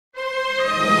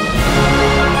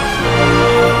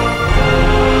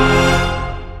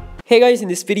Hey guys, in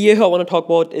this video I want to talk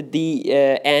about the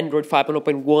Android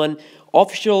 5.0.1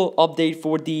 official update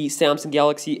for the Samsung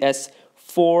Galaxy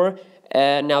S4.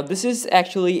 Now this is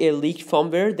actually a leaked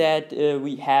firmware that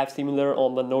we have similar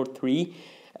on the Note 3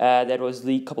 that was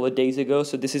leaked a couple of days ago.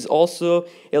 So this is also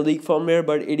a leaked firmware,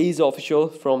 but it is official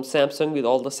from Samsung with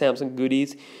all the Samsung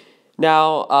goodies.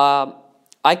 Now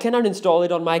I cannot install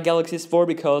it on my Galaxy S4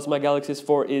 because my Galaxy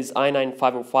S4 is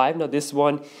i9 Now this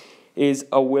one is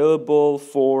available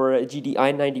for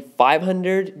GDI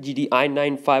 9500, GDI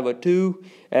 9502,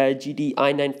 GDI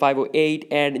 9508,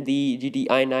 and the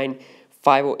GDI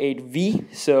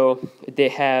 9508V. So they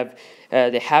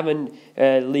haven't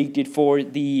leaked it for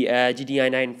the GDI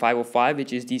 9505,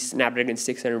 which is the Snapdragon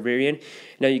 600 variant.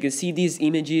 Now you can see these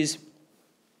images.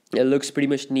 It looks pretty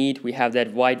much neat. We have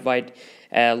that light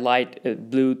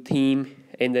blue theme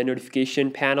in the notification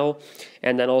panel,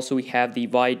 and then also we have the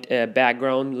white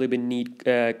background, a little bit neat,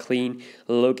 clean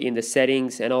look in the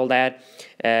settings and all that.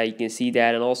 You can see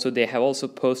that, and also they have also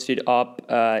posted up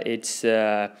its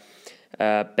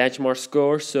benchmark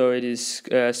score. So it is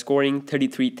scoring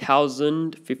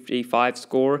 33,055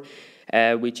 score,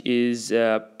 which is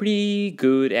pretty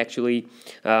good actually.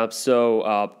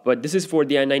 But this is for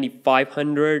the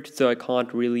i9500, so I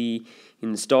can't really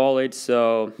install it,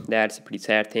 so that's a pretty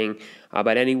sad thing.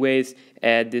 But anyways,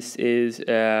 this is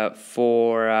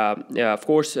for of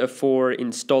course for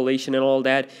installation and all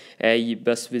that. You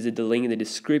must visit the link in the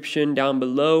description down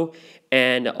below,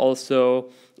 and also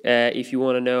if you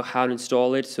want to know how to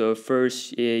install it, so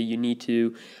first you need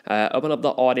to open up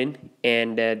the Audin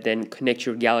and then connect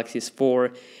your Galaxy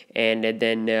S4, and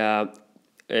then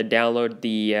download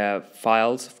the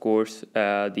files, of course,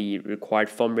 the required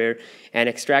firmware, and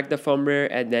extract the firmware,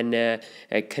 and then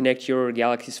connect your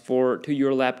Galaxy S4 to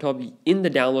your laptop in the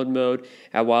download mode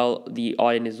while the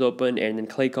Audin is open, and then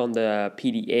click on the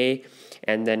PDA,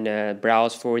 and then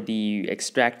browse for the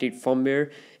extracted firmware,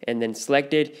 and then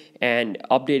select it and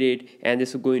update it, and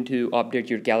this is going to update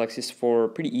your Galaxy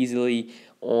S4 pretty easily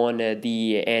on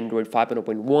the Android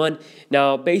 5.0.1.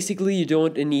 Now basically you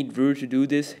don't need root to do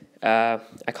this. I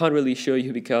can't really show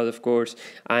you because of course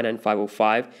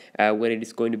i9 when it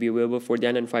is going to be available for the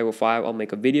i9 I'll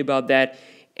make a video about that.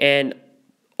 And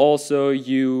also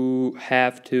you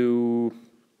have to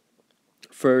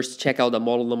first check out the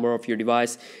model number of your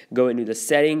device, go into the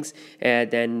settings, and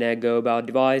then go about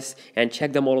device and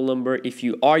check the model number. If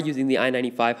you are using the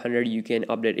i9500, you can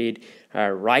update it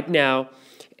right now.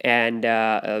 And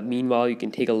meanwhile you can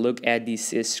take a look at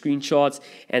these screenshots,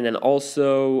 and then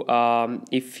also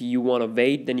if you want to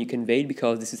wait, then you can wait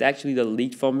because this is actually the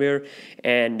leaked firmware.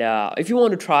 And if you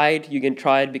want to try it, you can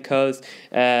try it because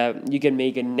you can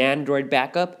make an Android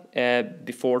backup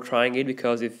before trying it,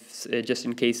 because if just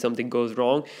in case something goes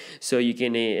wrong, so you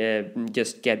can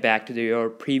just get back to your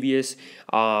previous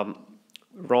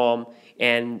ROM.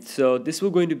 And so this will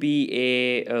going to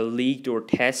be a leaked or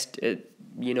test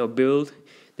build.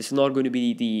 This is not going to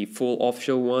be the full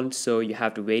official one, so you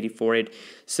have to wait for it.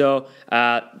 So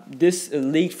this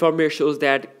leaked firmware shows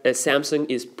that Samsung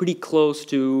is pretty close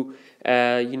to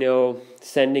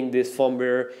sending this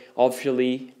firmware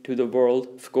officially to the world,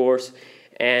 of course.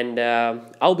 And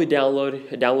I'll be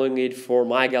downloading it for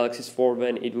my Galaxy S4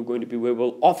 when it will going to be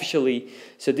available officially.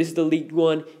 So this is the leaked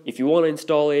one. If you want to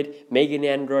install it, make an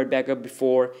Android backup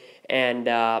before, and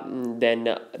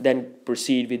then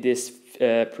proceed with this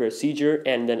procedure,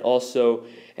 and then also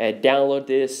download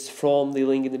this from the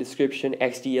link in the description.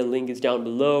 XDL link is down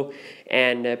below,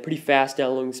 and pretty fast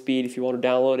downloading speed if you want to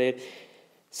download it.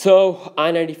 So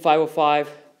i95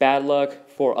 bad luck.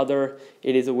 For other,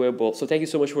 it is available. So thank you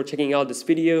so much for checking out this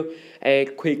video, a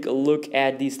quick look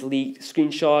at these leaked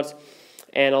screenshots,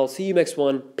 and I'll see you next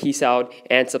one. Peace out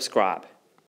and subscribe.